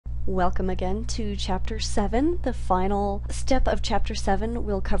Welcome again to Chapter 7. The final step of Chapter 7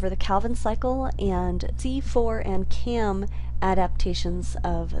 will cover the Calvin cycle and C4 and CAM adaptations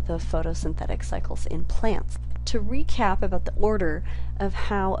of the photosynthetic cycles in plants. To recap about the order of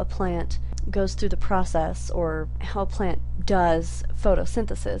how a plant goes through the process, or how a plant does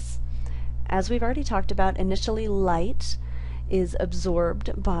photosynthesis, as we've already talked about, initially light is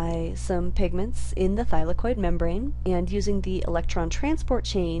absorbed by some pigments in the thylakoid membrane, and using the electron transport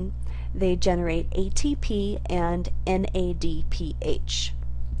chain, they generate ATP and NADPH.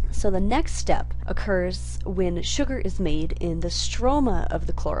 So the next step occurs when sugar is made in the stroma of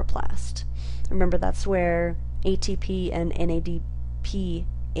the chloroplast. Remember, that's where ATP and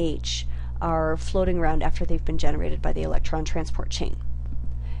NADPH are floating around after they've been generated by the electron transport chain.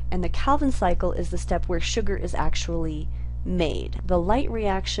 And the Calvin cycle is the step where sugar is actually made. The light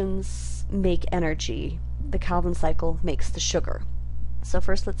reactions make energy. The Calvin cycle makes the sugar. So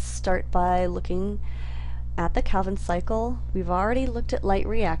first let's start by looking at the Calvin cycle. We've already looked at light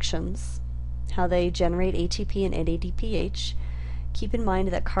reactions, how they generate ATP and NADPH. Keep in mind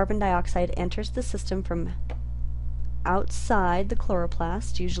that carbon dioxide enters the system from outside the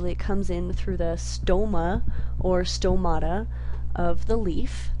chloroplast. Usually it comes in through the stoma or stomata of the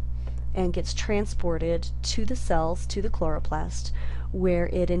leaf and gets transported to the cells, to the chloroplast, where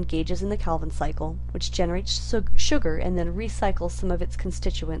it engages in the Calvin cycle, which generates sugar and then recycles some of its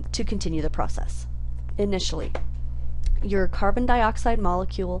constituents to continue the process. Initially, your carbon dioxide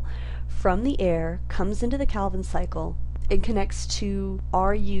molecule from the air comes into the Calvin cycle and connects to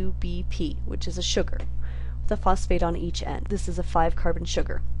RUBP, which is a sugar, with a phosphate on each end. This is a 5-carbon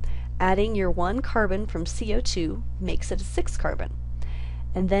sugar. Adding your 1 carbon from CO2 makes it a 6-carbon.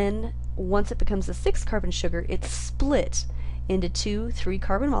 And then once it becomes a 6-carbon sugar, it's split into 2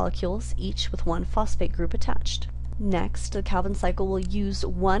 3-carbon molecules, each with 1 phosphate group attached. Next, the Calvin cycle will use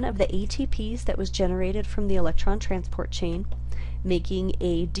one of the ATPs that was generated from the electron transport chain, making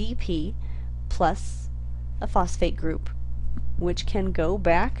a DP plus a phosphate group, which can go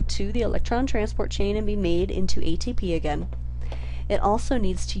back to the electron transport chain and be made into ATP again. It also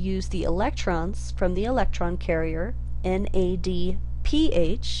needs to use the electrons from the electron carrier, NADPH,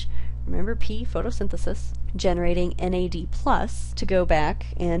 remember P, photosynthesis, generating NAD plus to go back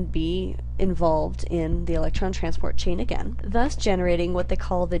and be involved in the electron transport chain again, thus generating what they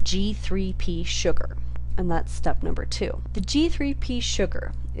call the G3P sugar. And that's step number 2. The G3P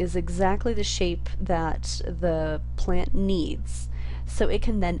sugar is exactly the shape that the plant needs, so it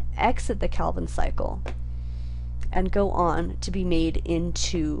can then exit the Calvin cycle and go on to be made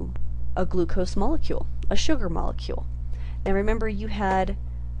into a glucose molecule, a sugar molecule. Now remember, you had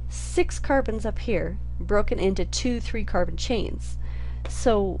 6 carbons up here broken into 2 3-carbon chains.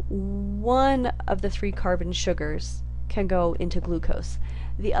 So one of the 3-carbon sugars can go into glucose.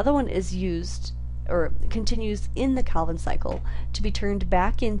 The other one is used, or continues in the Calvin cycle, to be turned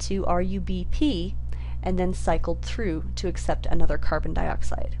back into RUBP and then cycled through to accept another carbon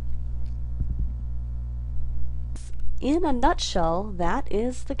dioxide. In a nutshell, that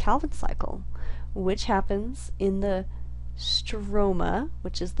is the Calvin cycle, which happens in the stroma,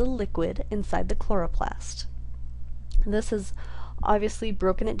 which is the liquid inside the chloroplast. This has obviously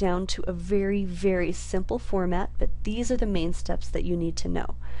broken it down to a very, very simple format, but these are the main steps that you need to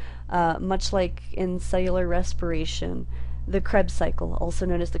know. Much like in cellular respiration, the Krebs cycle, also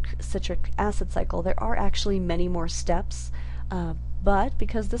known as the citric acid cycle, there are actually many more steps, but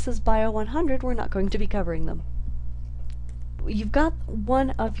because this is Bio 100, we're not going to be covering them. You've got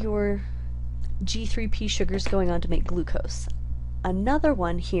one of your G3P sugars going on to make glucose. Another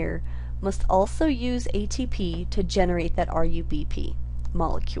one here must also use ATP to generate that RUBP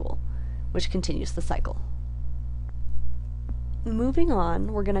molecule, which continues the cycle. Moving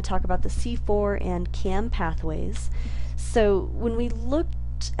on, we're going to talk about the C4 and CAM pathways. So when we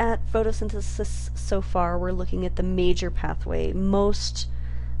looked at photosynthesis so far, we're looking at the major pathway. Most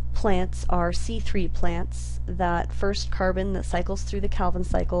plants are C3 plants. That first carbon that cycles through the Calvin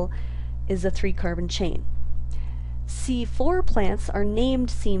cycle is a 3-carbon chain. C4 plants are named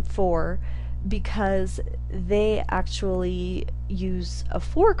C4 because they actually use a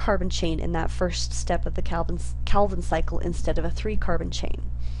 4-carbon chain in that first step of the Calvin cycle instead of a 3-carbon chain.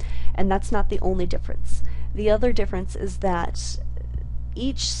 And that's not the only difference. The other difference is that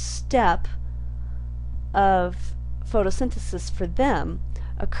each step of photosynthesis for them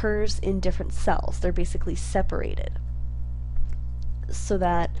occurs in different cells. They're basically separated, so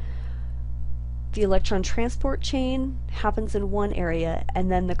that the electron transport chain happens in one area, and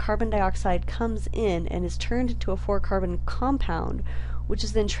then the carbon dioxide comes in and is turned into a 4-carbon compound, which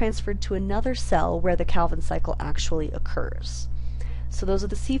is then transferred to another cell where the Calvin cycle actually occurs. So those are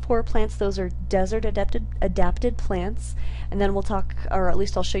the C4 plants. Those are desert adapted plants. And then we'll talk, or at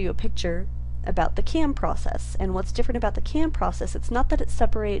least I'll show you a picture about the CAM process. And what's different about the CAM process, it's not that it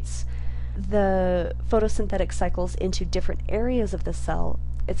separates the photosynthetic cycles into different areas of the cell,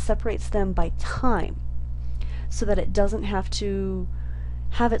 it separates them by time, so that it doesn't have to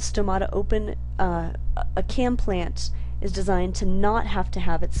have its stomata open. A CAM plant is designed to not have to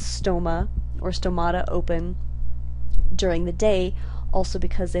have its stoma or stomata open during the day, also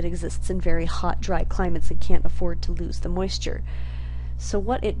because it exists in very hot, dry climates and can't afford to lose the moisture. So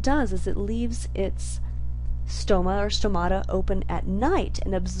what it does is it leaves its stoma or stomata open at night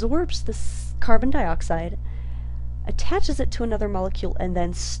and absorbs this carbon dioxide, attaches it to another molecule, and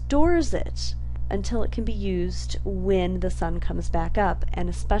then stores it until it can be used when the sun comes back up. And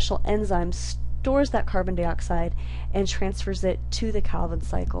a special enzyme stores that carbon dioxide and transfers it to the Calvin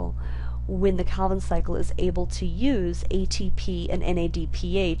cycle when the Calvin cycle is able to use ATP and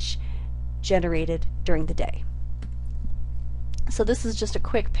NADPH generated during the day. So this is just a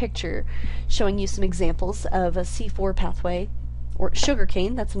quick picture showing you some examples of a C4 pathway, or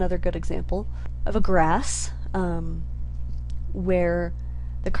sugarcane, that's another good example, of a grass where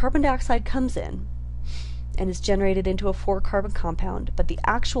the carbon dioxide comes in and is generated into a 4-carbon compound, but the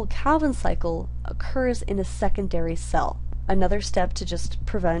actual Calvin cycle occurs in a secondary cell. Another step to just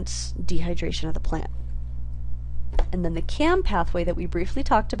prevent dehydration of the plant. And then the CAM pathway that we briefly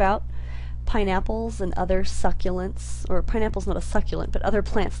talked about, pineapples and other succulents, or pineapple's not a succulent, but other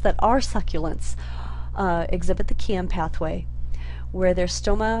plants that are succulents exhibit the CAM pathway, where their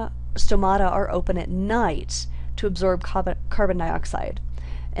stomata are open at night to absorb carbon dioxide.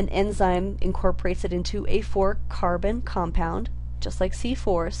 An enzyme incorporates it into a 4-carbon compound, just like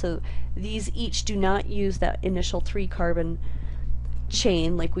C4, so these each do not use that initial 3-carbon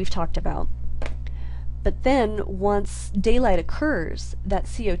chain like we've talked about. But then, once daylight occurs, that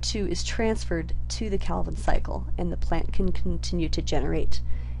CO2 is transferred to the Calvin cycle, and the plant can continue to generate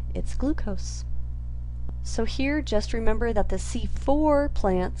its glucose. So here, just remember that the C4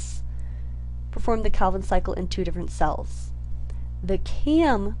 plants perform the Calvin cycle in 2 different cells. The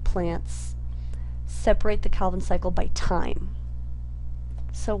CAM plants separate the Calvin cycle by time.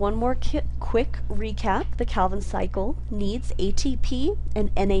 So one more quick recap. The Calvin cycle needs ATP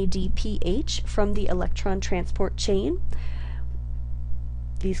and NADPH from the electron transport chain.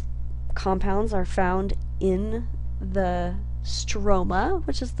 These compounds are found in the stroma,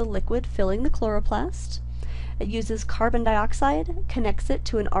 which is the liquid filling the chloroplast. It uses carbon dioxide, connects it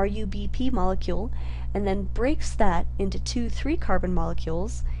to an RUBP molecule, and then breaks that into 2 3-carbon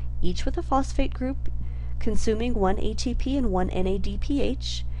molecules, each with a phosphate group, consuming 1 ATP and 1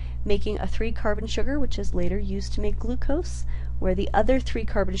 NADPH, making a 3-carbon sugar, which is later used to make glucose, where the other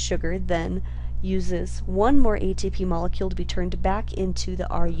 3-carbon sugar then uses 1 more ATP molecule to be turned back into the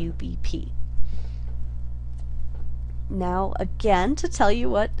RUBP. Now, again, to tell you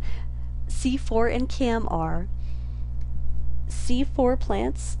what C4 and CAM are, C4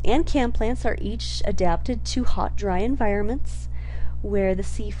 plants and CAM plants are each adapted to hot, dry environments, where the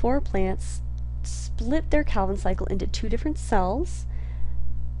C4 plants split their Calvin cycle into 2 different cells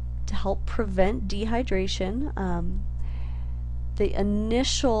to help prevent dehydration. The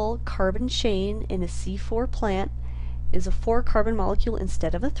initial carbon chain in a C4 plant is a 4-carbon molecule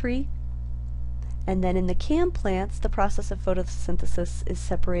instead of a 3. And then in the CAM plants, the process of photosynthesis is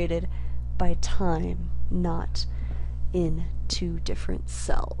separated by time, not in 2 different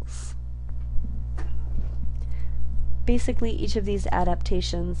cells. Basically, each of these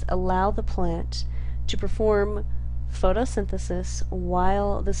adaptations allow the plant to perform photosynthesis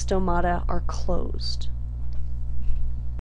while the stomata are closed.